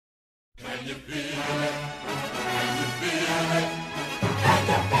Can you feel it? Can you feel it? Can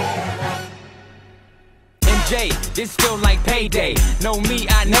you feel it? MJ, this feel like payday. Know me,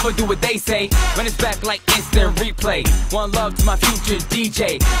 I never do what they say. Run it back like instant replay. One love to my future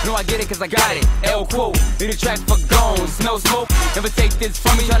DJ. Know I get it cause I got it. L quote, need a track for gone. Smell smoke, never take this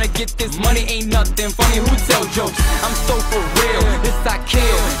from me. Tryna get this money ain't nothing funny. Who tell jokes? I'm so for real. This I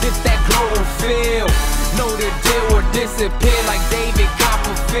kill, this that global feel. Know the deal or disappear like David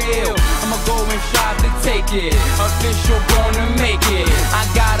Copperfield. I'ma go and strive to take it. Official, gonna make it. I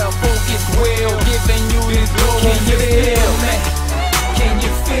got a focus will, giving you this global feel. Can you feel me? Can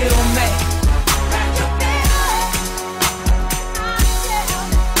you feel me?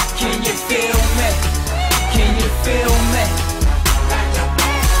 Can you feel me? Can you feel me?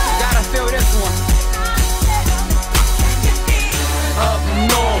 Gotta feel this one. Up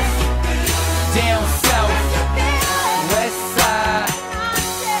north, down south, west side,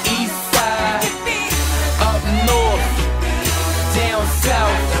 east side. Up north, down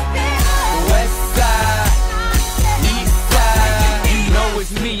south, west side, east side. You know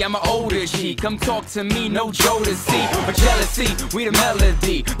it's me, I'm an older G. Come talk to me, no Jodeci or jealousy. We the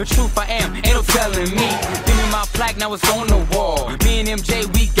melody, the truth I am, ain't no telling me. Give me my plaque, now it's on the wall. Me and MJ,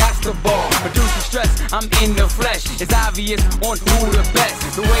 we got the ball. Producing stress, I'm in the flesh. It's obvious on who the best.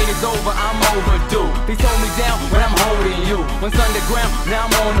 The wait is over, I'm overdue. Please hold me down when I'm holding you. Once underground, now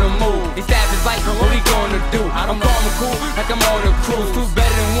I'm on the move. These savages like, what we gonna do? I'm calm and cool, like I'm on a cruise. Two better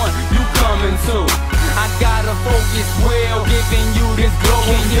than one, you coming too. I got a focus will, giving you this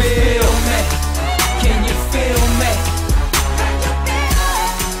global feel. Can you feel me?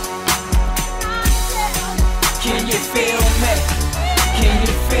 Can you feel me? Can you feel me? Can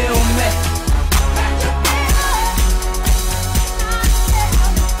you feel me?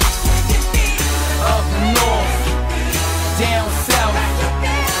 Up north, down south,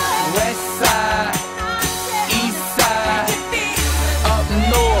 west side, east side. Up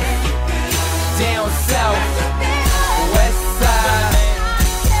north, down south, west side,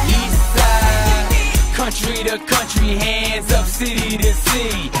 east side. Country to country, hands up, city to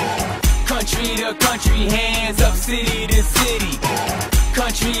city. Country to country, hands up, city to city.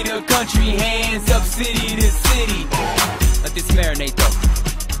 Country to country, hands up, city to city. Let this marinate though.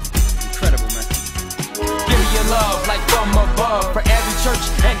 Incredible, man. Give me your love like from above. For every church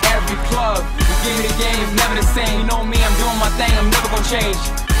and every club. You give me the game, it's never the same. You know me, I'm doing my thing, I'm never gonna change.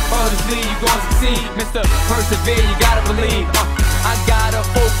 Obviously, you gon' succeed. Mr. Persevere, you gotta believe. I got a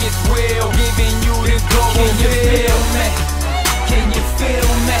focus will, giving you this global feel. Can you feel me? Can you feel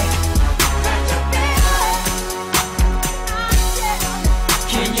me?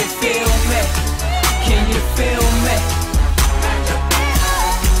 Can you feel me? Can you feel me?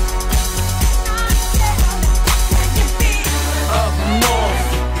 Up north,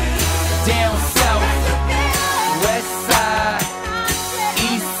 down south, west side,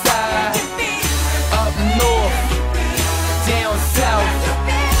 east side. Up north, down south,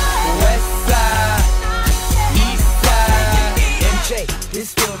 west side, east side. MJ, this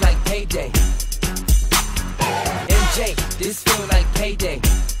feel like payday. MJ, this feel like payday.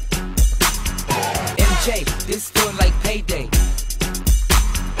 MJ, this feel like payday.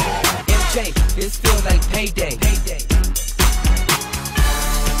 MJ, this feel like payday.